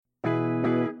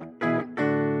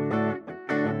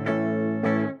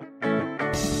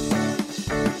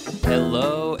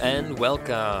Hello and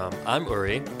welcome. I'm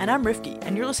Uri. And I'm Rifki,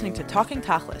 and you're listening to Talking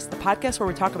Tachlis, the podcast where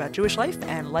we talk about Jewish life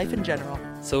and life in general.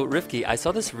 So, Rifki, I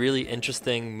saw this really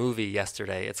interesting movie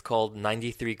yesterday. It's called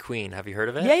 93 Queen. Have you heard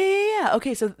of it? Yeah.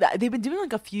 Okay, so they've been doing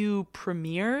like a few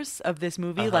premieres of this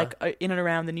movie, in and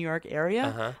around the New York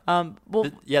area.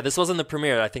 This wasn't the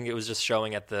premiere. I think it was just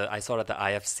showing I saw it at the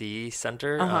IFC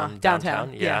Center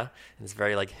downtown. Yeah. And it's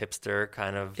very like hipster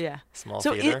kind of small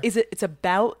theater. So it's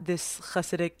about this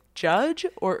Hasidic judge,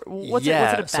 or what's it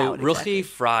about? So exactly? Ruchi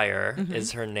Fryer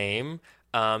is her name.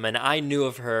 And I knew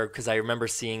of her because I remember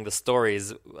seeing the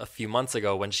stories a few months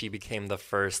ago when she became the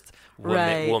first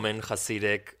woman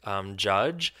Hasidic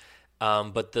judge.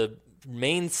 But the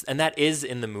main, and that is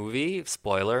in the movie,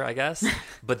 spoiler, I guess.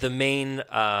 But the main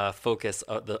focus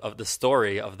of the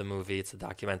story of the movie, it's a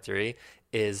documentary,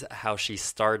 is how she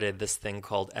started this thing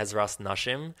called Ezras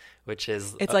Nashim, which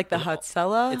is... It's like the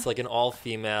Hatzalah? It's like an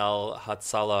all-female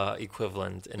Hatzalah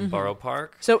equivalent in Borough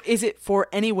Park. So is it for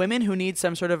any women who need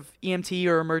some sort of EMT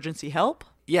or emergency help?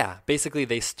 Yeah, basically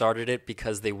they started it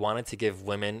because they wanted to give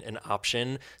women an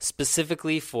option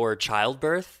specifically for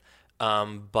childbirth,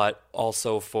 but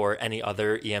also for any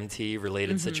other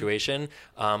EMT-related situation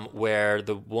where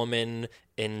the woman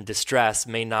in distress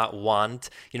may not want,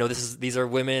 these are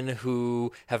women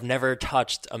who have never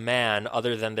touched a man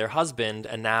other than their husband,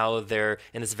 and now they're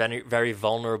in this very, very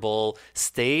vulnerable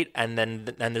state, and then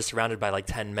they're surrounded by like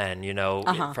 10 men,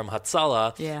 from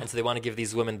Hatzalah. Yeah. And so they want to give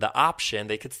these women the option.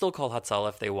 They could still call Hatzalah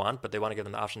if they want, but they want to give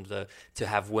them the option to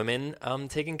have women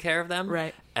taking care of them.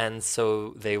 Right. And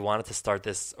so they wanted to start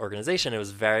this organization. It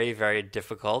was very, very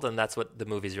difficult, and that's what the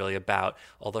movie's really about,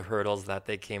 all the hurdles that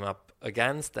they came up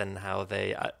against and how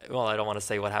they I don't want to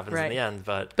say what happens in the end,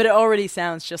 but it already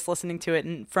sounds, just listening to it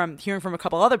and from hearing from a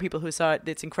couple other people who saw it,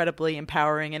 it's incredibly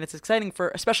empowering, and it's exciting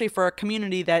especially for a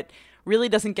community that really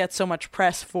doesn't get so much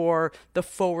press for the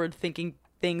forward thinking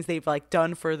things they've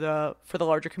done for the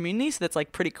larger community. So that's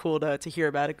pretty cool to hear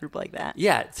about a group like that.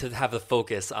 Yeah, to have the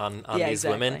focus on these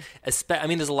women.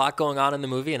 There's a lot going on in the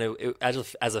movie, and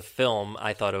as a film,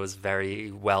 I thought it was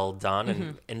very well done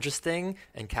and interesting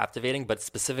and captivating. But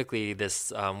specifically,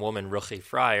 this woman, Ruchi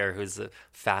Fryer, who's a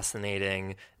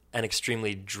fascinating and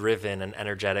extremely driven and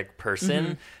energetic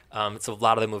person. So a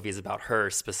lot of the movie is about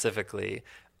her specifically.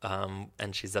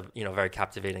 And she's a very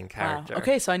captivating character. Wow.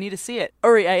 Okay, so I need to see it.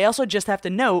 Uri, I also just have to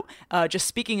note, just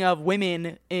speaking of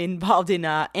women involved in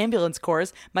ambulance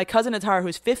corps, my cousin Atar,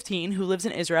 who's 15, who lives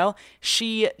in Israel,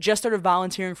 she just started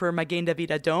volunteering for Magen David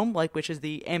Adom, which is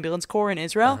the ambulance corps in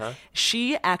Israel.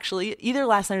 She actually, either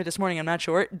last night or this morning, I'm not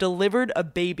sure, delivered a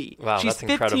baby. Wow, she's that's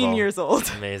 15 incredible. years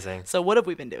old. Amazing. So what have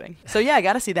we been doing? So yeah, I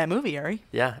got to see that movie, Uri.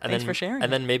 Yeah. Thanks for sharing.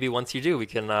 And then maybe once you do, we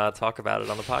can talk about it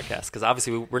on the podcast, because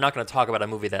obviously we're not going to talk about a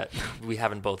movie that we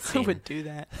haven't both seen. Who would do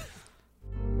that?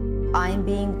 I'm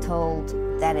being told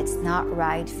that it's not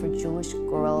right for Jewish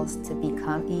girls to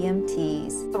become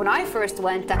EMTs. So when I first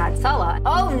went to Hatzalah,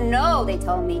 oh no, they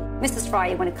told me, Mrs.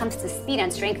 Fryer, when it comes to speed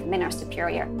and strength, men are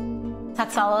superior.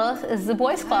 Hatzalah is the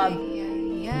boys' club.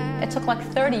 It took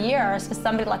 30 years for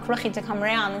somebody like Ruchi to come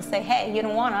around and say, hey, you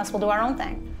don't want us, we'll do our own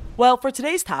thing. Well, for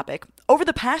today's topic, over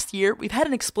the past year, we've had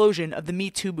an explosion of the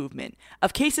Me Too movement,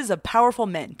 of cases of powerful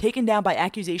men taken down by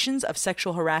accusations of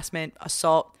sexual harassment,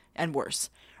 assault, and worse.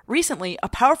 Recently, a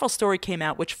powerful story came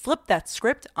out which flipped that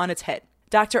script on its head.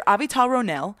 Dr. Avital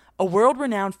Ronell, a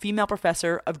world-renowned female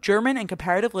professor of German and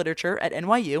comparative literature at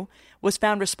NYU, was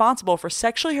found responsible for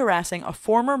sexually harassing a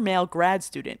former male grad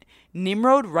student,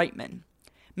 Nimrod Reitman.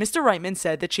 Mr. Reitman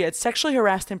said that she had sexually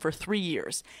harassed him for 3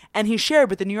 years, and he shared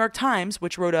with the New York Times,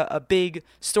 which wrote a big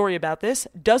story about this,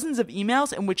 dozens of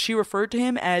emails in which she referred to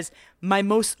him as my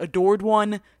most adored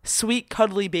one, sweet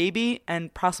cuddly baby,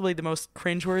 and possibly the most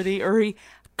cringeworthy, Uri,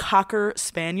 cocker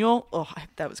spaniel. Oh,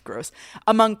 that was gross.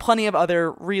 Among plenty of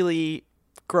other really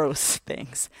gross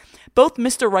things. Both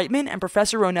Mr. Reitman and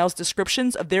Professor Ronell's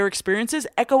descriptions of their experiences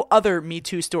echo other Me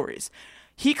Too stories.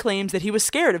 He claims that he was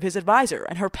scared of his advisor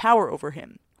and her power over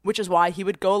him, which is why he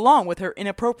would go along with her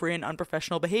inappropriate and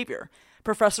unprofessional behavior.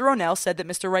 Professor Ronell said that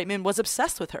Mr. Reitman was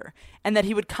obsessed with her and that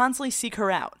he would constantly seek her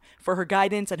out for her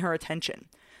guidance and her attention.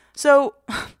 So,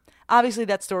 obviously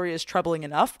that story is troubling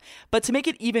enough, but to make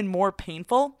it even more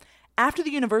painful, after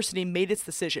the university made its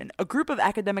decision, a group of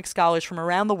academic scholars from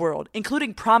around the world,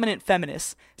 including prominent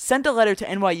feminists, sent a letter to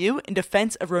NYU in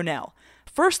defense of Ronell.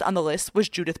 First on the list was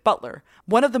Judith Butler,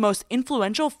 one of the most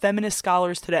influential feminist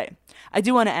scholars today. I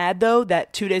do want to add, though,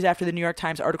 that 2 days after the New York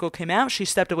Times article came out, she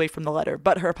stepped away from the letter,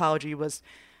 but her apology was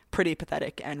pretty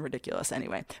pathetic and ridiculous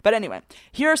anyway. But anyway,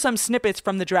 here are some snippets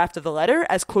from the draft of the letter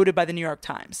as quoted by the New York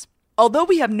Times. Although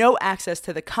we have no access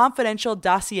to the confidential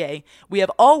dossier, we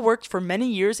have all worked for many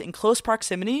years in close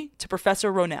proximity to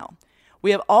Professor Ronell.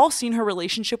 We have all seen her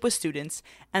relationship with students,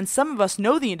 and some of us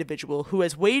know the individual who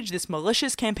has waged this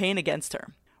malicious campaign against her.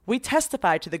 We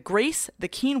testify to the grace, the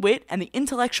keen wit, and the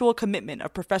intellectual commitment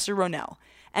of Professor Ronell,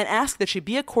 and ask that she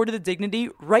be accorded the dignity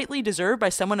rightly deserved by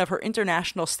someone of her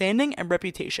international standing and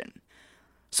reputation.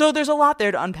 So there's a lot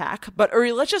there to unpack, but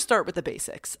Uri, let's just start with the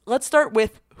basics. Let's start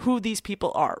with who these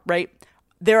people are, right?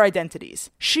 Their identities.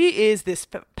 She is this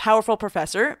powerful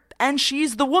professor, and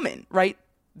she's the woman, right?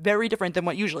 Very different than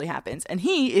what usually happens. And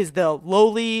he is the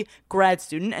lowly grad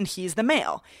student, and he's the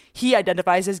male. He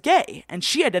identifies as gay, and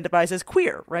she identifies as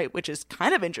queer, right? Which is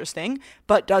kind of interesting,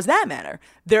 but does that matter?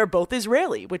 They're both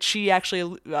Israeli, which she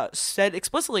actually said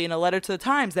explicitly in a letter to the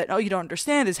Times that, oh, you don't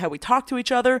understand, is how we talk to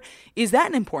each other. Is that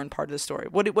an important part of the story?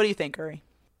 What do you think, Uri?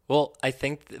 Well, I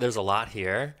think there's a lot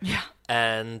here. Yeah.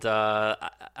 And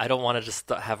I don't want to just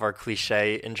have our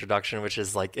cliche introduction, which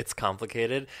is like, it's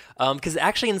complicated. Because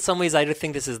actually, in some ways, I do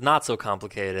think this is not so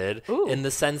complicated. Ooh. In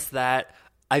the sense that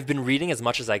I've been reading as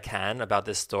much as I can about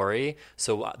this story.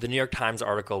 So the New York Times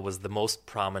article was the most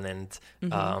prominent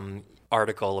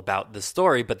article about the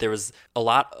story, but there was a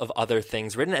lot of other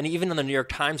things written. And even in the New York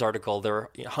Times article, there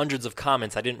were hundreds of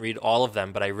comments. I didn't read all of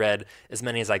them, but I read as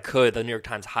many as I could. The New York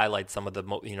Times highlights some of the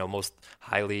most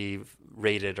highly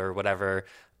rated or whatever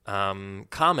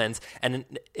comments. And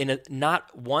in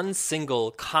not one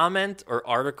single comment or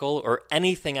article or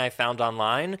anything I found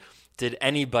online did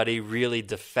anybody really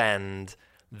defend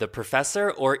the professor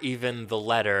or even the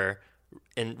letter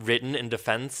written in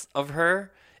defense of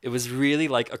her. It was really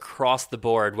like across the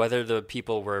board, whether the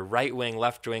people were right-wing,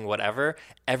 left-wing, whatever,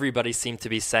 everybody seemed to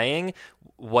be saying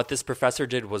what this professor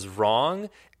did was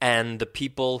wrong, and the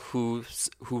people who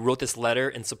wrote this letter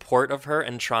in support of her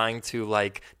and trying to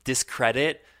like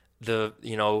discredit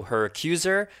her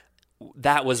accuser,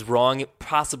 that was wrong,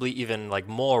 possibly even like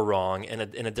more wrong in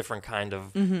a different kind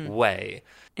of way.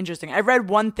 Interesting. I read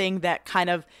one thing that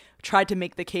kind of tried to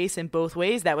make the case in both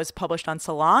ways that was published on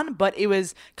Salon, but it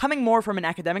was coming more from an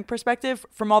academic perspective.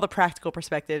 From all the practical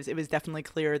perspectives, it was definitely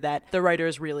clear that the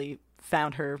writers really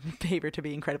found her behavior to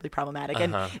be incredibly problematic.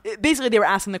 And basically they were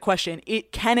asking the question,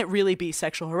 can it really be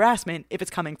sexual harassment if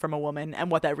it's coming from a woman, and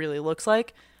what that really looks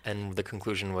like? And the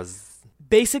conclusion was...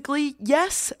 Basically,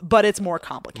 yes, but it's more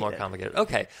complicated. More complicated.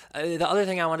 Okay. The other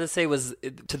thing I wanted to say was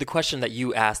to the question that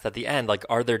you asked at the end, like,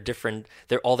 are there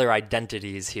all their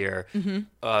identities here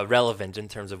relevant in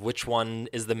terms of which one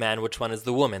is the man, which one is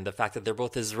the woman, the fact that they're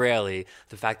both Israeli,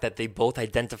 the fact that they both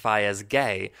identify as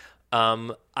gay.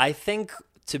 I think,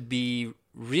 to be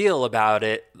real about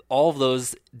it, all of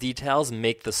those details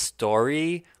make the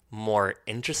story more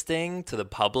interesting to the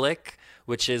public,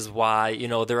 which is why,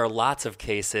 there are lots of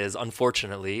cases,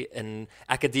 unfortunately, in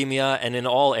academia and in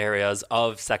all areas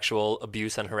of sexual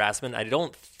abuse and harassment. I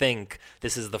don't think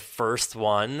this is the first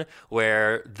one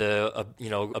where the,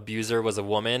 abuser was a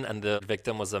woman and the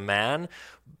victim was a man.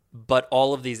 But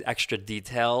all of these extra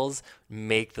details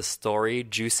make the story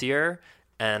juicier.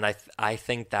 And I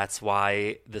think that's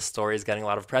why this story is getting a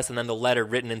lot of press. And then the letter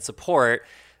written in support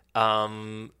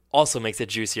also makes it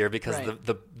juicier because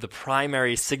the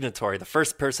primary signatory, the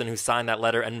first person who signed that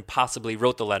letter and possibly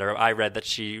wrote the letter, I read that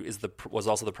she was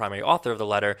also the primary author of the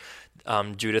letter,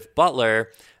 Judith Butler.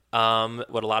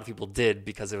 What a lot of people did,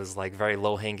 because it was like very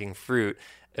low-hanging fruit,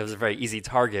 it was a very easy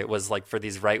target, was like for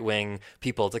these right-wing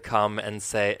people to come and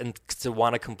say, and to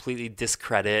want to completely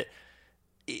discredit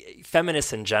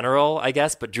feminists in general, I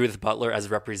guess, but Judith Butler as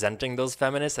representing those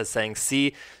feminists, as saying,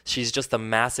 see, she's just a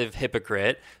massive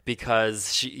hypocrite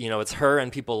because she, it's her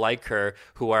and people like her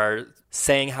who are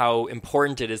saying how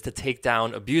important it is to take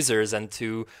down abusers and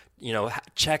to,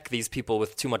 check these people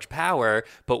with too much power.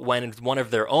 But when one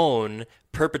of their own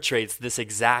perpetrates this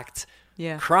exact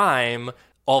crime,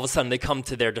 all of a sudden they come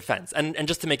to their defense. And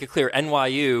just to make it clear,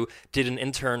 NYU did an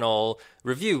internal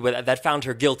review that found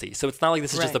her guilty. So it's not like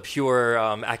this is just a pure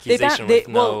accusation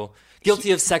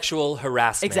guilty of sexual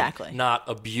harassment. Exactly. Not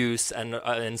abuse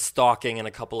and stalking and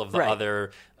a couple of the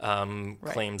other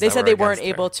claims. They said they weren't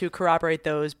able to corroborate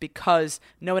those because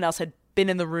no one else had been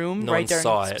in the room during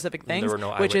specific things. There were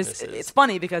no eyewitnesses. It's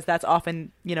funny because that's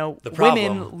often,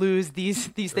 women lose these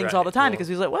things all the time because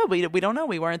we was like, well, we don't know,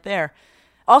 we weren't there.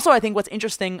 Also, I think what's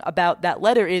interesting about that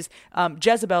letter is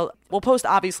Jezebel, we'll post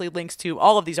obviously links to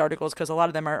all of these articles because a lot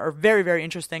of them are very, very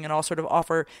interesting and all sort of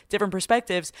offer different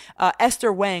perspectives.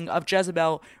 Esther Wang of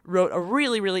Jezebel wrote a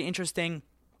really, really interesting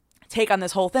take on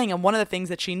this whole thing. And one of the things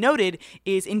that she noted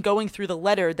is in going through the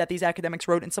letter that these academics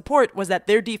wrote in support was that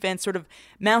their defense sort of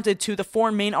mounted to the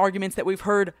four main arguments that we've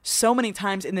heard so many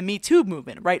times in the Me Too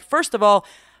movement, right? First of all,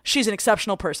 she's an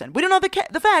exceptional person. We don't know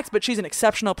the facts, but she's an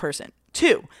exceptional person.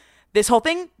 2, this whole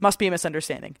thing must be a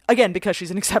misunderstanding. Again, because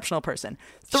she's an exceptional person.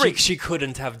 3, she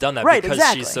couldn't have done that right, because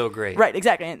exactly. she's so great. Right,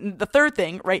 exactly. And the third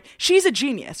thing, right, she's a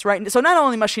genius, right? So not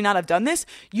only must she not have done this,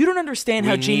 you don't understand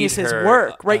how geniuses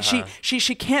work, right?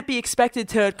 She can't be expected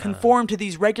to conform to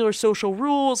these regular social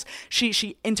rules.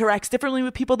 She interacts differently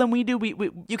with people than we do.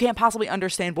 You can't possibly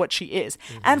understand what she is.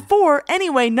 And 4,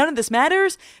 anyway, none of this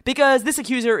matters because this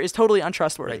accuser is totally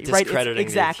untrustworthy, right? Discrediting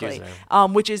exactly. the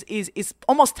accuser. Which is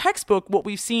almost textbook what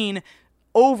we've seen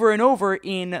over and over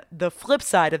in the flip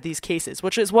side of these cases,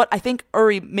 which is what I think,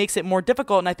 Uri, makes it more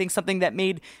difficult. And I think something that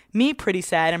made me pretty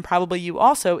sad, and probably you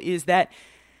also, is that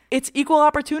it's equal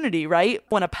opportunity, right?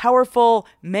 When a powerful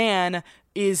man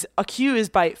is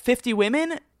accused by 50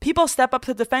 women, people step up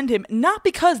to defend him, not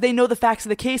because they know the facts of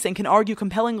the case and can argue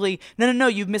compellingly, no,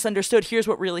 you've misunderstood, here's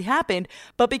what really happened,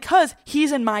 but because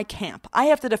he's in my camp. I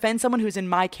have to defend someone who's in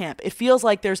my camp. It feels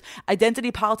like there's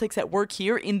identity politics at work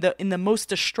here in the most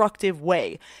destructive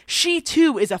way. She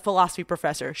too is a philosophy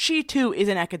professor. She too is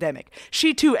an academic.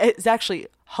 She too is actually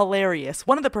hilarious.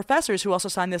 One of the professors who also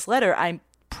signed this letter, I'm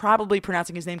probably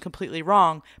pronouncing his name completely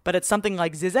wrong, but it's something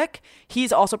like Zizek.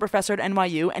 He's also a professor at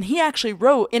NYU, and he actually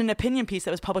wrote in an opinion piece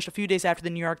that was published a few days after the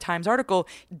New York Times article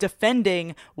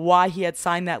defending why he had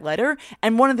signed that letter.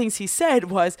 And one of the things he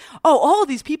said was, all of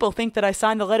these people think that I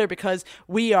signed the letter because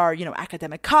we are,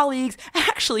 academic colleagues.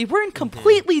 Actually, we're in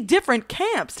completely different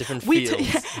camps. Different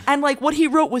fields. And like what he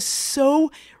wrote was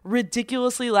so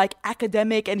ridiculously like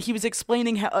academic, and he was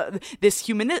explaining how this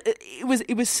human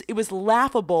it was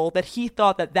laughable that he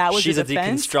thought that was she's a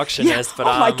defense. Deconstructionist, but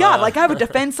oh my god, like I would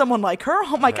defend someone like her.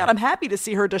 Oh my god, I'm happy to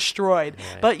see her destroyed.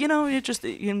 Right. But it just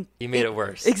you made it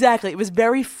worse. Exactly. It was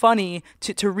very funny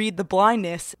to read the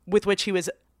blindness with which he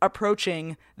was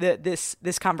approaching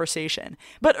this conversation.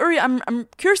 But Uri, I'm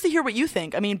curious to hear what you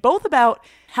think. I mean, both about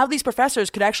how these professors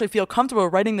could actually feel comfortable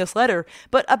writing this letter,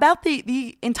 but about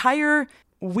the entire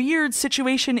weird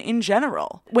situation in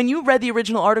general. When you read the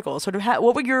original article, sort of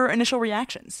what were your initial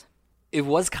reactions? It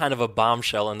was kind of a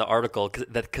bombshell in the article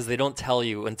because they don't tell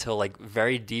you until like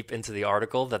very deep into the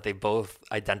article that they both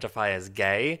identify as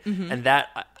gay. Mm-hmm. And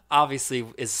that obviously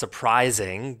is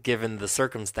surprising given the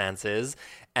circumstances.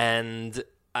 And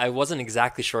I wasn't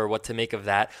exactly sure what to make of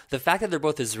that. The fact that they're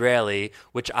both Israeli,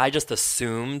 which I just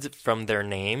assumed from their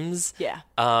names. Yeah.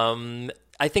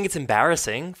 I think it's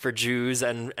embarrassing for Jews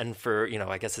and for,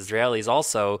 I guess Israelis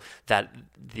also, that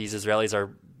these Israelis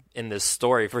are in this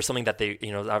story for something that they,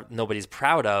 nobody's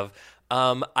proud of.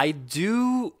 I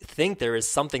do think there is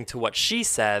something to what she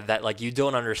said that, like, you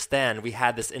don't understand. We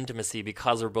had this intimacy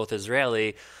because we're both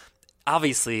Israeli.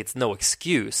 Obviously, it's no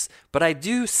excuse, but I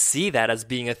do see that as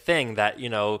being a thing that,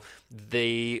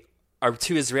 they are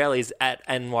two Israelis at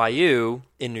NYU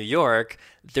in New York.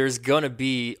 There's going to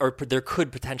be, or there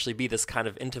could potentially be this kind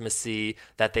of intimacy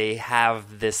that they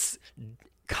have this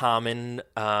common,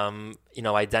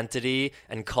 identity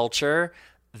and culture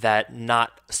that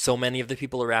not so many of the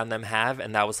people around them have,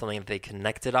 and that was something that they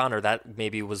connected on, or that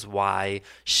maybe was why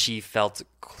she felt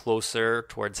closer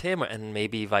towards him, and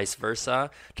maybe vice versa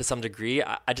to some degree.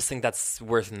 I just think that's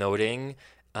worth noting,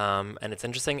 and it's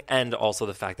interesting, and also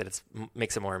the fact that it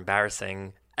makes it more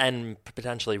embarrassing and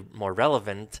potentially more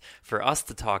relevant for us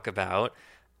to talk about.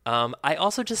 I'm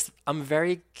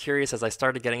very curious, as I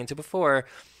started getting into before,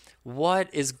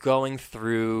 what is going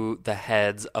through the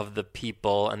heads of the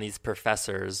people and these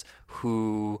professors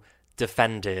who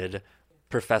defended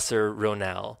Professor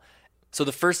Ronell? So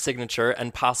the first signature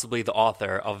and possibly the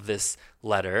author of this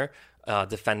letter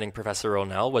defending Professor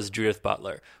Ronell was Judith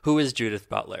Butler. Who is Judith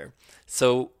Butler?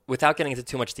 So without getting into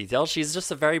too much detail, she's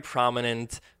just a very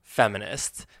prominent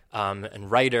feminist and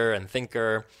writer and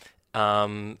thinker.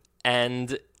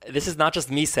 And this is not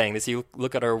just me saying this. You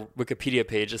look at our Wikipedia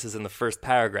page, this is in the first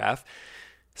paragraph.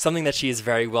 Something that she is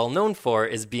very well known for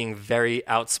is being very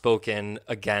outspoken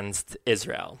against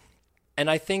Israel.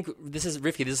 And I think this is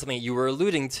something you were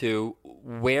alluding to.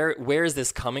 Where is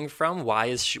this coming from? Why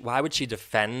would she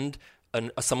defend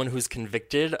someone who's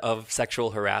convicted of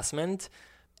sexual harassment?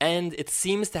 And it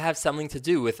seems to have something to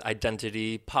do with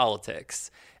identity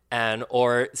politics.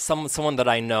 Or someone that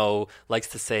I know likes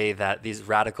to say that these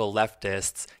radical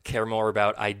leftists care more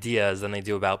about ideas than they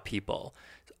do about people.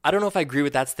 I don't know if I agree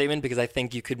with that statement, because I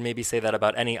think you could maybe say that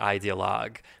about any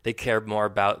ideologue. They care more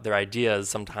about their ideas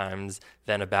sometimes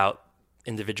than about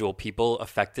individual people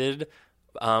affected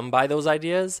by those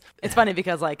ideas. It's funny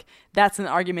because, like, that's an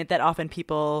argument that often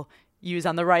people use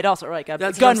on the right also, or like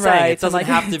That's gun what I'm saying. rights. It doesn't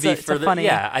have to be it's for a the funny,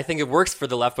 yeah. I think it works for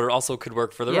the left, but it also could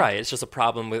work for the Yeah. right. It's just a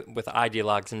problem with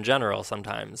ideologues in general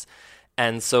sometimes.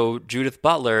 And so Judith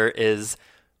Butler is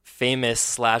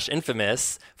famous /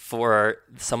 infamous for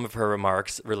some of her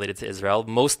remarks related to Israel.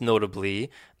 Most notably,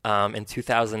 in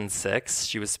 2006,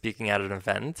 she was speaking at an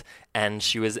event, and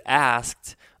she was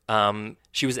asked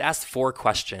 4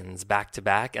 questions back to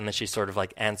back, and then she sort of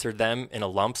like answered them in a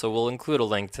lump. So we'll include a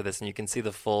link to this, and you can see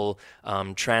the full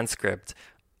transcript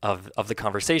of the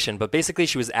conversation. But basically,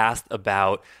 she was asked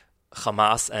about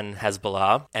Hamas and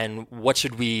Hezbollah, and what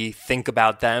should we think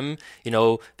about them? You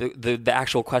know, the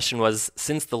actual question was,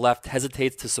 since the left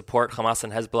hesitates to support Hamas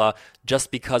and Hezbollah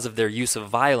just because of their use of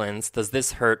violence, does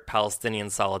this hurt Palestinian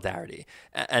solidarity?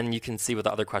 And you can see what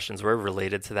the other questions were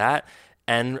related to that.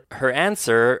 And her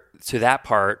answer to that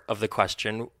part of the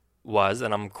question was,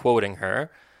 and I'm quoting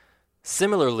her,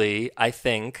 "Similarly, I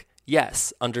think,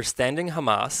 yes, understanding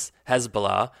Hamas,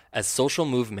 Hezbollah as social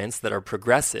movements that are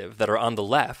progressive, that are on the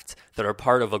left, that are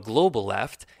part of a global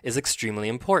left, is extremely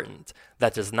important.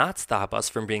 That does not stop us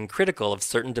from being critical of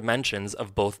certain dimensions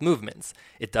of both movements.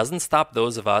 It doesn't stop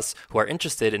those of us who are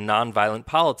interested in nonviolent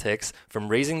politics from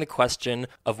raising the question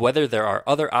of whether there are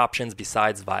other options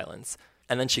besides violence."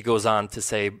 And then she goes on to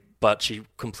say, but she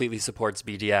completely supports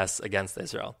BDS against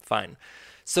Israel. Fine.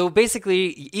 So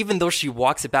basically, even though she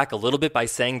walks it back a little bit by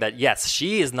saying that, yes,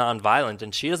 she is nonviolent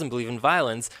and she doesn't believe in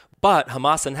violence, but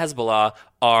Hamas and Hezbollah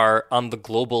are on the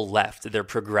global left. They're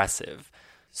progressive.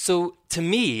 So to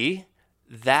me,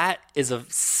 that is a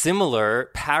similar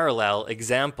parallel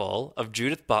example of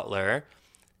Judith Butler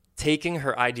taking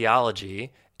her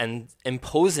ideology and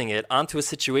imposing it onto a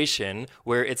situation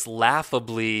where it's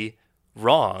laughably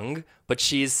wrong, but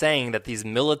she is saying that these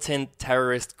militant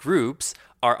terrorist groups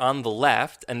are on the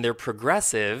left and they're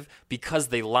progressive because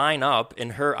they line up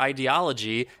in her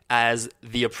ideology as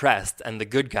the oppressed and the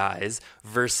good guys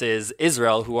versus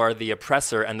Israel, who are the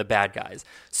oppressor and the bad guys.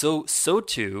 So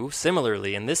too,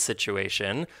 similarly in this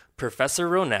situation, Professor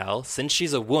Ronell, since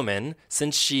she's a woman,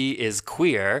 since she is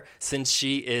queer, since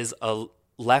she is a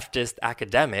leftist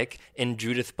academic in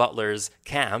Judith Butler's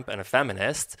camp and a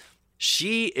feminist,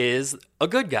 she is a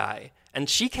good guy, and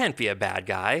she can't be a bad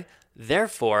guy.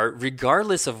 Therefore,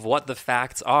 regardless of what the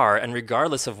facts are, and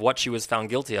regardless of what she was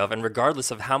found guilty of, and regardless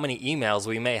of how many emails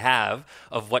we may have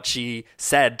of what she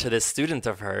said to this student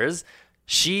of hers,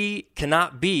 she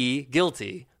cannot be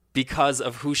guilty because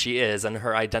of who she is and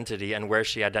her identity and where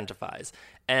she identifies.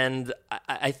 And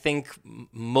I think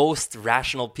most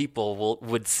rational people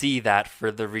would see that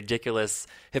for the ridiculous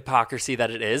hypocrisy that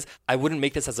it is. I wouldn't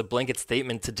make this as a blanket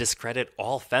statement to discredit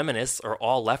all feminists or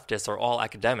all leftists or all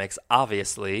academics,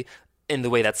 obviously, in the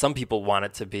way that some people want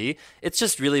it to be. It's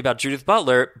just really about Judith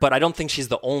Butler, but I don't think she's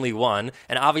the only one.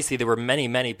 And obviously there were many,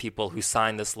 many people who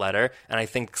signed this letter, and I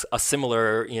think a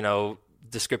similar,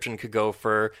 description could go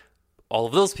for all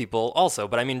of those people also.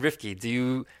 But I mean, Rivki, do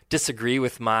you disagree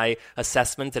with my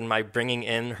assessment and my bringing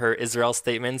in her Israel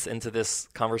statements into this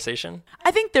conversation?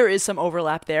 I think there is some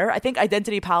overlap there. I think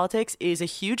identity politics is a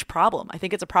huge problem. I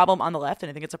think it's a problem on the left, and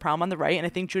I think it's a problem on the right. And I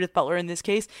think Judith Butler in this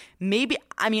case,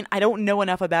 I don't know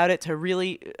enough about it to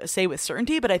really say with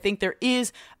certainty, but I think there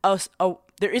is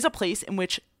a place in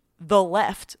which the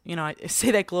left, I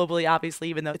say that globally, obviously,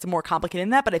 even though it's more complicated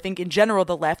than that, but I think in general,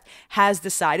 the left has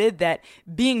decided that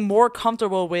being more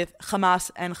comfortable with Hamas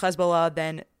and Hezbollah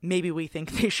than maybe we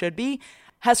think they should be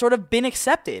has sort of been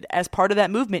accepted as part of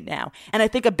that movement now. And I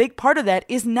think a big part of that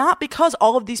is not because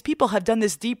all of these people have done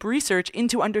this deep research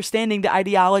into understanding the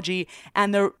ideology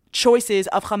and the choices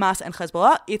of Hamas and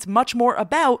Hezbollah. It's much more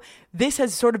about this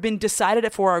has sort of been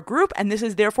decided for our group, and this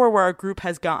is therefore where our group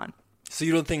has gone. So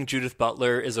you don't think Judith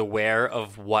Butler is aware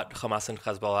of what Hamas and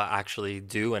Hezbollah actually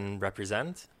do and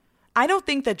represent? I don't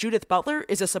think that Judith Butler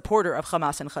is a supporter of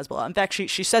Hamas and Hezbollah. In fact,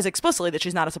 she says explicitly that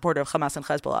she's not a supporter of Hamas and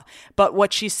Hezbollah. But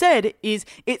what she said is,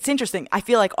 it's interesting. I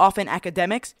feel like often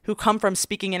academics who come from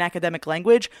speaking in academic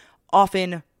language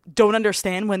often don't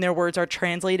understand when their words are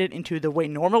translated into the way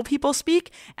normal people speak,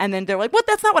 and then they're like, "What?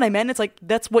 That's not what I meant." It's like,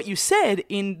 that's what you said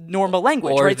in normal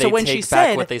language, or right? They so when take she back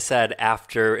said what they said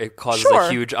after it causes Sure.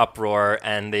 a huge uproar,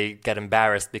 and they get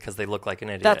embarrassed because they look like an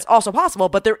idiot. That's also possible,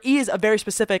 but there is a very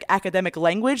specific academic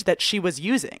language that she was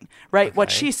using, right? Okay.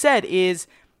 What she said is,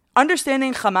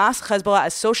 understanding Hamas, Hezbollah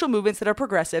as social movements that are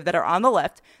progressive, that are on the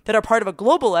left, that are part of a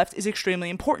global left is extremely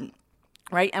important,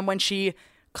 right? And when she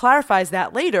clarifies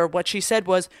that later. What she said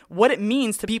was what it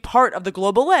means to be part of the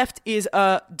global left is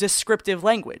a descriptive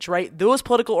language, right? Those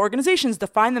political organizations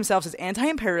define themselves as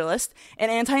anti-imperialist, and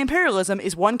anti-imperialism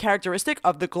is one characteristic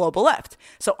of the global left.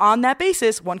 So on that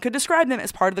basis, one could describe them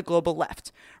as part of the global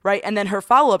left, right? And then her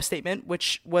follow-up statement,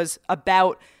 which was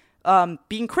about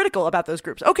being critical about those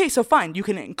groups. Okay, so fine, you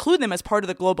can include them as part of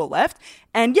the global left,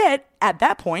 and yet, at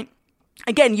that point,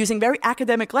 again, using very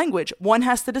academic language, one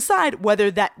has to decide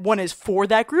whether that one is for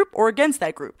that group or against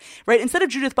that group, right? Instead of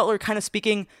Judith Butler kind of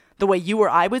speaking the way you or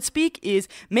I would speak, is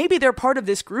maybe they're part of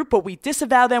this group, but we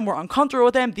disavow them, we're uncomfortable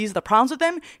with them, these are the problems with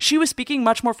them. She was speaking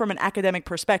much more from an academic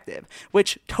perspective,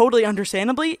 which totally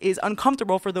understandably is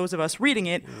uncomfortable for those of us reading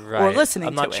it or listening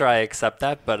to it. I'm not sure I accept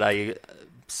that, but I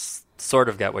sort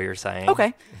of get what you're saying.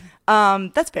 Okay.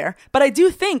 That's fair. But I do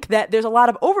think that there's a lot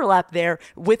of overlap there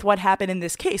with what happened in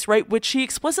this case, right? Which she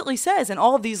explicitly says, and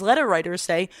all of these letter writers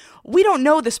say, we don't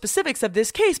know the specifics of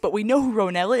this case, but we know who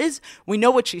Ronella is. We know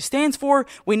what she stands for.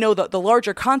 We know the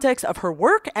larger context of her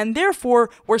work, and therefore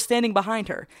we're standing behind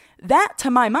her. That, to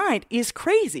my mind, is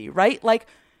crazy, right? Like,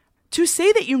 to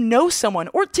say that you know someone,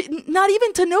 or not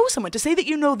even to know someone, to say that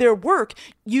you know their work,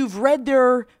 you've read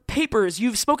their papers,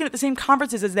 you've spoken at the same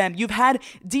conferences as them, you've had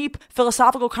deep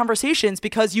philosophical conversations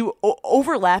because you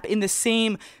overlap in the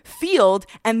same field,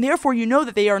 and therefore you know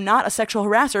that they are not a sexual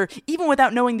harasser, even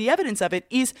without knowing the evidence of it,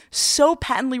 is so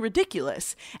patently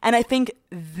ridiculous. And I think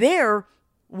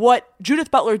what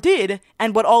Judith Butler did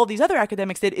and what all of these other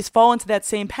academics did is fall into that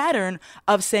same pattern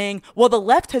of saying, well, the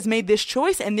left has made this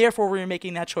choice and therefore we're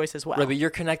making that choice as well. Right, but you're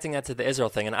connecting that to the Israel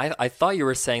thing. And I thought you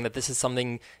were saying that this is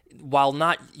something, while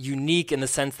not unique in the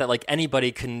sense that like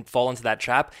anybody can fall into that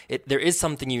trap, there is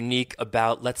something unique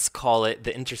about, let's call it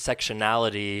the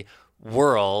intersectionality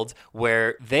world,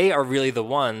 where they are really the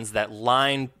ones that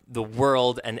line the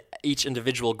world and each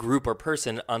individual group or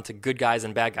person onto good guys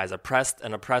and bad guys, oppressed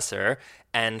and oppressor.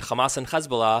 And Hamas and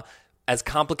Hezbollah, as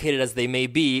complicated as they may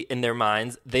be in their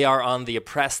minds, they are on the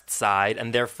oppressed side,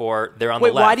 and therefore they're on the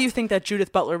left. Wait, why do you think that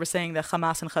Judith Butler was saying that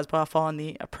Hamas and Hezbollah fall on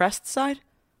the oppressed side?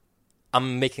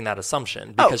 I'm making that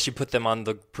assumption because she put them on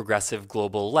the progressive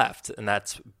global left,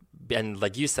 and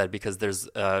like you said, because there's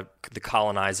the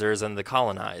colonizers and the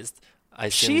colonized.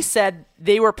 She said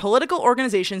they were political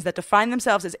organizations that define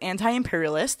themselves as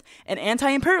anti-imperialist, and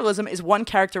anti-imperialism is one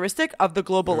characteristic of the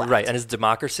global left. Right, and is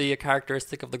democracy a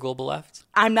characteristic of the global left?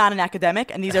 I'm not an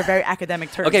academic, and these are very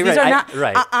academic terms. Okay, these right.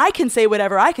 are not. I can say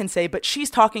whatever I can say, but she's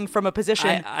talking from a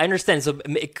position. I understand.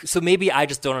 So maybe I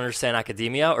just don't understand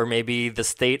academia, or maybe the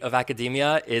state of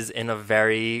academia is in a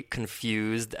very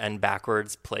confused and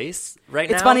backwards place right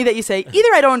now. It's funny that you say either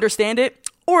I don't understand it,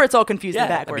 or it's all confused and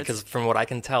backwards. Because from what I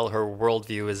can tell, her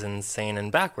worldview is insane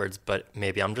and backwards, but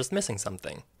maybe I'm just missing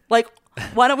something. Like,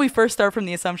 why don't we first start from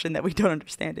the assumption that we don't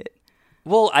understand it?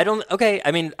 Well, I don't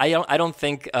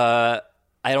think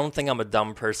I'm a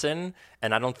dumb person,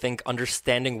 and I don't think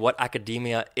understanding what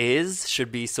academia is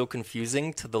should be so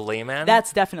confusing to the layman.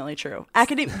 That's definitely true.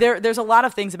 There's a lot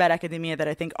of things about academia that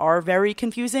I think are very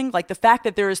confusing, like the fact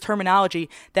that there is terminology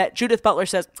that Judith Butler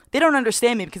says, they don't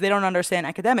understand me because they don't understand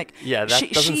academic. Yeah,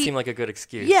 that doesn't seem like a good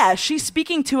excuse. Yeah, she's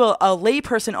speaking to a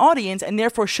layperson audience and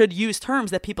therefore should use terms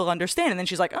that people understand. And then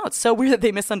she's like, oh, it's so weird that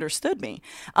they misunderstood me.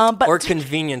 Or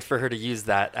convenient for her to use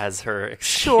that as her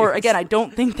excuse. Sure, again, I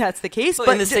don't think that's the case. But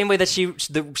in the same way that she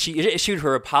issued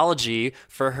her apology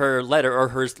for her letter, or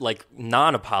her like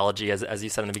non-apology, as you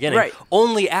said in the beginning, right,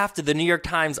 only after the New York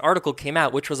Times article came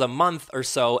out, which was a month or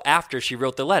so after she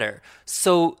wrote the letter.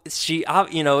 So she,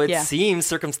 seems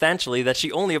circumstantially that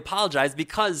she only apologized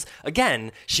because,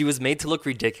 again, she was made to look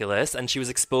ridiculous and she was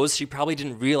exposed. She probably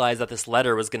didn't realize that this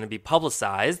letter was going to be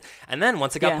publicized. And then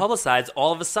once it got publicized,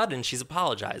 all of a sudden she's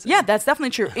apologizing. Yeah, that's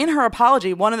definitely true. In her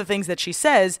apology, one of the things that she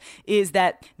says is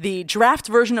that the draft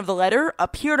version of the letter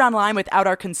appeared online without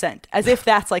our consent, as if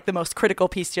that's like the most critical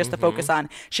piece just to focus on.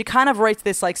 She kind of writes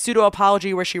this like pseudo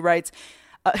apology where she writes,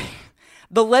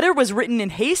 the letter was written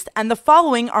in haste, and the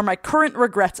following are my current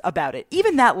regrets about it.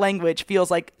 Even that language feels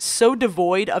like so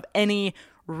devoid of any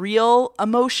real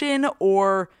emotion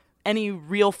or any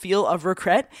real feel of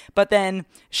regret. But then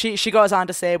she goes on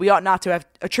to say, we ought not to have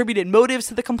attributed motives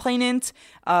to the complainant.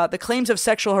 The claims of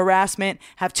sexual harassment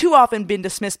have too often been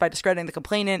dismissed by discrediting the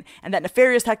complainant, and that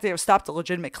nefarious tactic have stopped the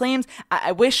legitimate claims.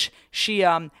 I wish she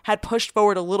had pushed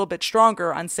forward a little bit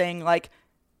stronger on saying like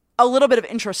a little bit of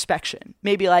introspection.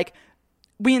 Maybe like,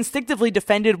 we instinctively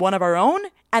defended one of our own,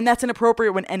 and that's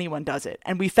inappropriate when anyone does it.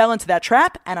 And we fell into that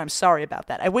trap, and I'm sorry about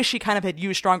that. I wish she kind of had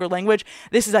used stronger language.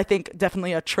 This is, I think,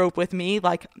 definitely a trope with me.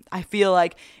 Like, I feel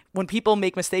like when people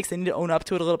make mistakes, they need to own up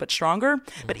to it a little bit stronger.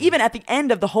 But even at the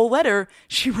end of the whole letter,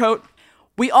 she wrote,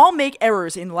 We all make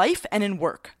errors in life and in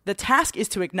work. The task is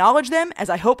to acknowledge them, as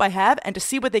I hope I have, and to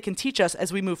see what they can teach us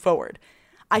as we move forward.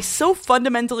 I so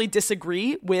fundamentally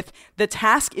disagree with the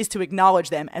task is to acknowledge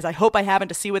them, as I hope I have, and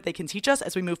to see what they can teach us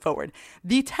as we move forward.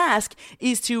 The task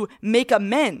is to make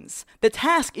amends. The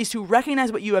task is to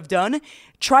recognize what you have done,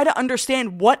 try to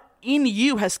understand what in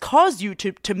you has caused you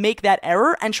to make that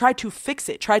error, and try to fix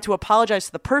it. Try to apologize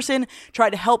to the person,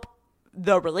 try to help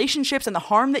the relationships and the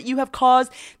harm that you have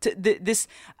caused to this.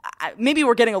 Maybe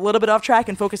we're getting a little bit off track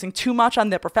and focusing too much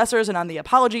on the professors and on the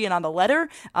apology and on the letter.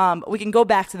 We can go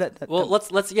back to that. Well,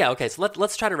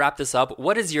 let's try to wrap this up.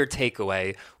 What is your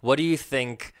takeaway? What do you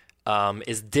think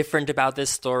is different about this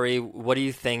story? What do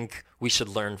you think we should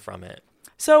learn from it?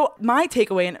 So my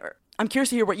takeaway, and I'm curious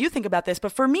to hear what you think about this,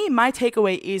 but for me, my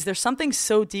takeaway is there's something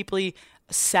so deeply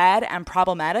sad and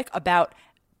problematic about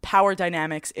power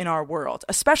dynamics in our world,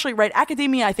 especially, right?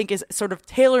 Academia, I think, is sort of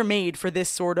tailor-made for this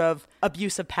sort of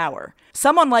abuse of power.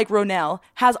 Someone like Ronell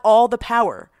has all the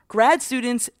power. Grad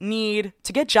students need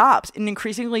to get jobs in an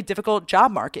increasingly difficult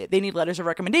job market. They need letters of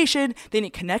recommendation. They need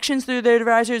connections through their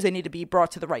advisors. They need to be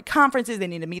brought to the right conferences. They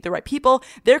need to meet the right people.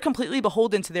 They're completely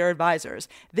beholden to their advisors.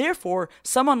 Therefore,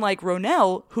 someone like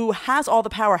Ronell, who has all the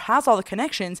power, has all the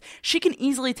connections, she can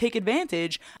easily take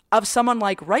advantage of someone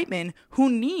like Reitman, who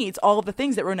needs all of the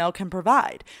things that Ronell can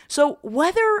provide. So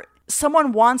whether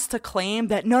someone wants to claim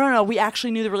that, no, we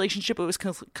actually knew the relationship, it was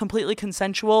completely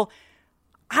consensual,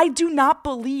 I do not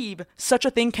believe such a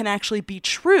thing can actually be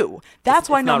true. That's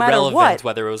why no matter what,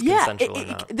 whether it was consensual or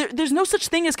not. There's no such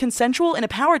thing as consensual in a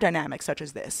power dynamic such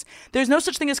as this. There's no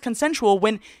such thing as consensual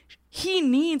when he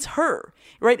needs her,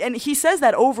 right? And he says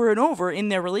that over and over in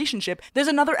their relationship. There's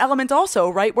another element also,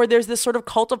 right, where there's this sort of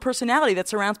cult of personality that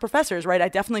surrounds professors, right? I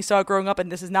definitely saw it growing up, and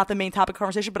this is not the main topic of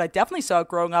conversation, but I definitely saw it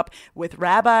growing up with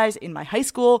rabbis in my high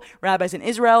school, rabbis in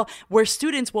Israel, where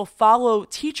students will follow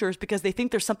teachers because they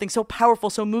think there's something so powerful,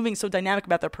 so moving, so dynamic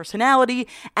about their personality,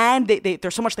 and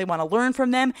there's so much they want to learn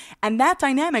from them. And that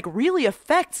dynamic really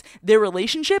affects their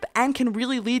relationship and can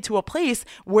really lead to a place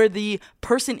where the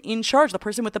person in charge, the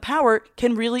person with the power,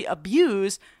 can really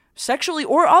abuse sexually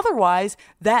or otherwise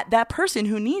that person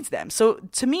who needs them. So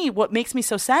to me, what makes me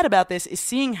so sad about this is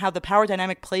seeing how the power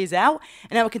dynamic plays out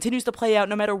and how it continues to play out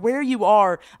no matter where you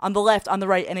are, on the left, on the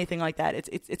right, anything like that.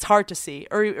 It's hard to see.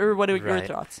 Or what are your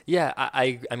thoughts? Yeah,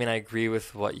 I mean, I agree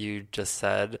with what you just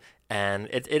said. And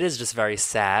it is just very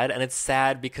sad. And it's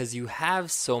sad because you have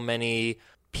so many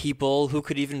people who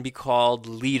could even be called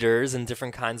leaders in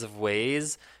different kinds of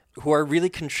ways who are really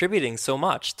contributing so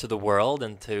much to the world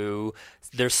and to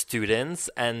their students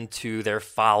and to their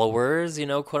followers,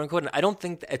 quote unquote. And I don't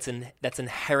think that's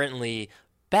inherently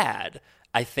bad.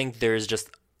 I think there's just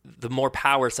the more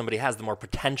power somebody has, the more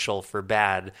potential for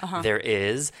bad there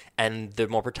is, and the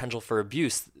more potential for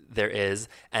abuse there is.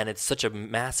 And it's such a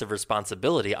massive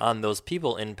responsibility on those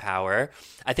people in power.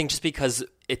 I think just because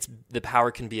the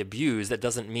power can be abused, that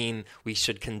doesn't mean we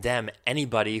should condemn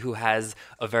anybody who has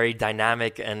a very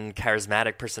dynamic and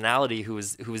charismatic personality who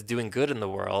is doing good in the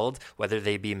world, whether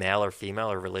they be male or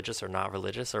female or religious or not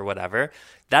religious or whatever.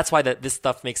 That's why this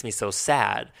stuff makes me so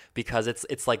sad, because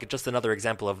it's like just another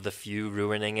example of the few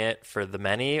ruining it for the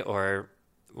many or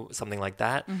something like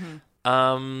that.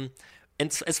 Mm-hmm.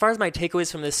 And as far as my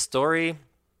takeaways from this story,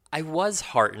 I was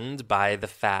heartened by the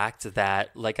fact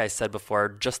that, like I said before,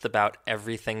 just about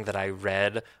everything that I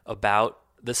read about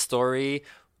the story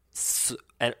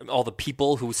and all the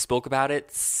people who spoke about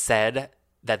it said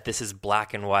that this is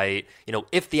black and white.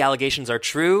 If the allegations are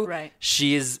true, right,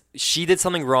 she did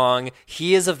something wrong,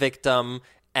 he is a victim,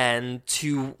 and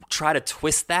to try to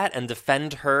twist that and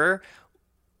defend her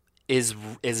is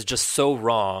just so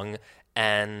wrong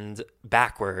and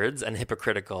backwards and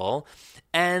hypocritical.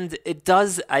 And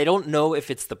I don't know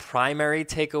if it's the primary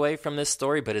takeaway from this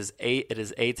story, but it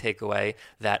is a takeaway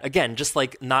that, again, just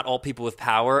like not all people with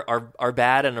power are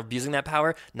bad and are abusing that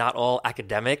power, not all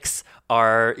academics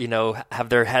are, have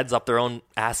their heads up their own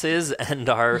asses and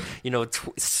are,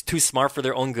 too smart for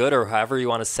their own good, or however you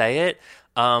want to say it.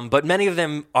 But many of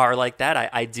them are like that.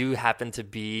 I do happen to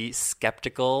be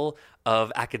skeptical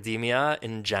of academia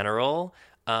in general.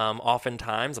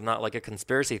 Oftentimes, I'm not like a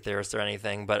conspiracy theorist or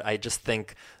anything, but I just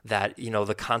think that,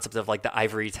 the concept of like the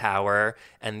ivory tower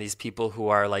and these people who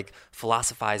are like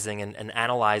philosophizing and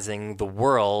analyzing the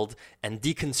world and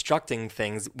deconstructing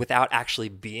things without actually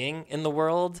being in the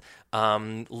world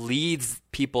leads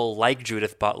people like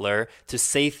Judith Butler to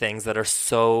say things that are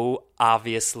so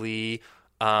obviously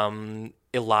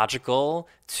illogical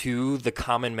to the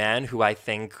common man, who I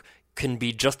think can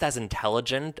be just as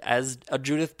intelligent as a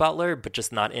Judith Butler, but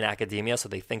just not in academia, so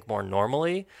they think more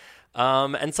normally.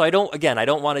 And so I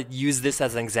don't want to use this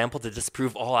as an example to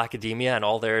disprove all academia and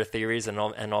all their theories and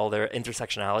all their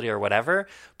intersectionality or whatever.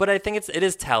 But I think it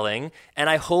is telling. And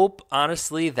I hope,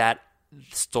 honestly, that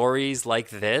stories like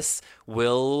this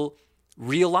will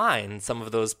realign some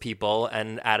of those people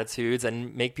and attitudes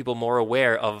and make people more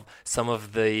aware of some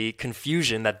of the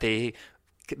confusion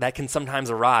that can sometimes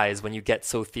arise when you get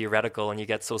so theoretical and you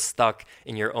get so stuck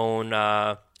in your own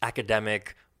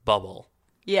academic bubble.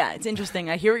 Yeah, it's interesting.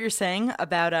 I hear what you're saying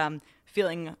about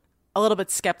feeling a little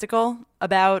bit skeptical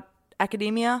about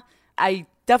academia. I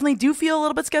definitely do feel a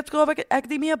little bit skeptical about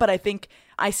academia, but I think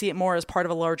I see it more as part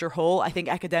of a larger whole. I think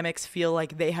academics feel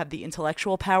like they have the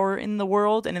intellectual power in the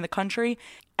world and in the country,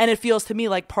 and it feels to me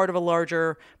like part of a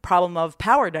larger problem of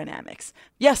power dynamics.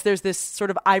 Yes, there's this sort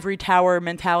of ivory tower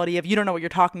mentality of you don't know what you're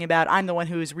talking about, I'm the one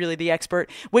who's really the expert,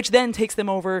 which then takes them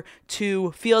over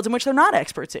to fields in which they're not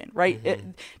experts in,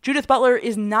 right? Judith Butler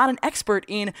is not an expert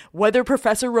in whether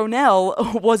Professor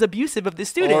Ronell was abusive of the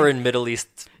student. Or in Middle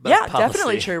East policy.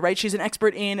 Definitely true, right? She's an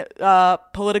expert in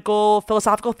political,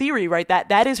 philosophical theory, right?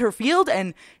 That is her field,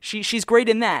 and she's great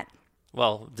in that.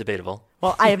 Well, debatable.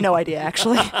 Well, I have no idea,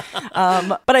 actually.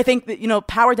 But I think that,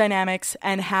 power dynamics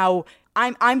and how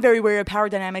I'm very aware of power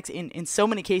dynamics in so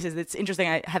many cases. It's interesting.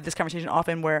 I have this conversation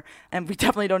often and we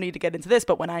definitely don't need to get into this,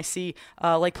 but when I see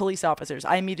like police officers,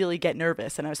 I immediately get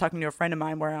nervous. And I was talking to a friend of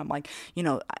mine where I'm like,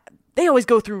 they always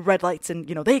go through red lights and,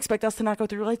 they expect us to not go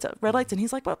through red lights. And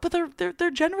he's like, but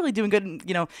they're generally doing good.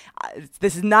 And,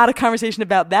 this is not a conversation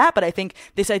about that, but I think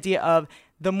this idea of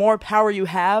the more power you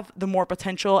have, the more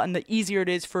potential and the easier it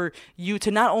is for you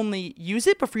to not only use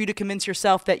it, but for you to convince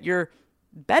yourself that you're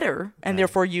better and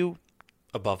therefore you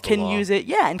above the can law. Use it.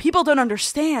 Yeah. And people don't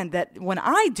understand that when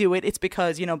I do it, it's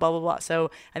because, blah, blah, blah.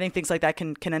 So I think things like that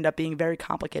can end up being very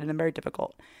complicated and very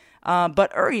difficult.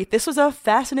 But Uri, this was a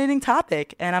fascinating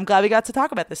topic, and I'm glad we got to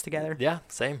talk about this together. Yeah,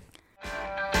 same.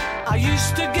 I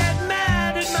used to get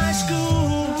mad at my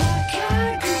school.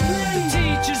 The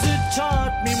teachers that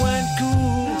taught me weren't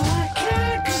cool.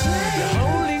 They're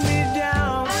holding me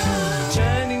down,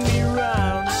 turning me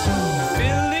round,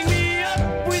 filling me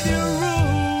up with your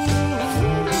rules.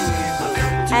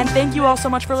 And thank you all so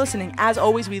much for listening. As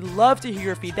always, we love to hear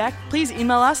your feedback. Please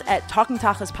email us at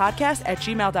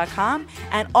talkingtachlispodcast@gmail.com.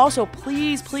 And also,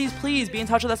 please, please, please be in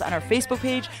touch with us on our Facebook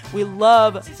page. We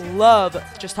love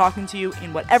just talking to you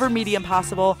in whatever medium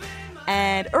possible.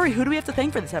 And Uri, who do we have to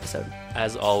thank for this episode?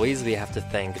 As always, we have to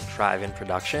thank Drive-In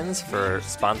Productions for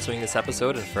sponsoring this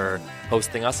episode and for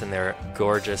hosting us in their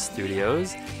gorgeous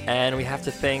studios. And we have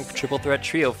to thank Triple Threat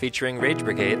Trio featuring Rage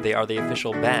Brigade. They are the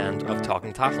official band of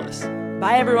Talking Tachlis.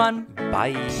 Bye, everyone.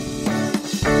 Bye.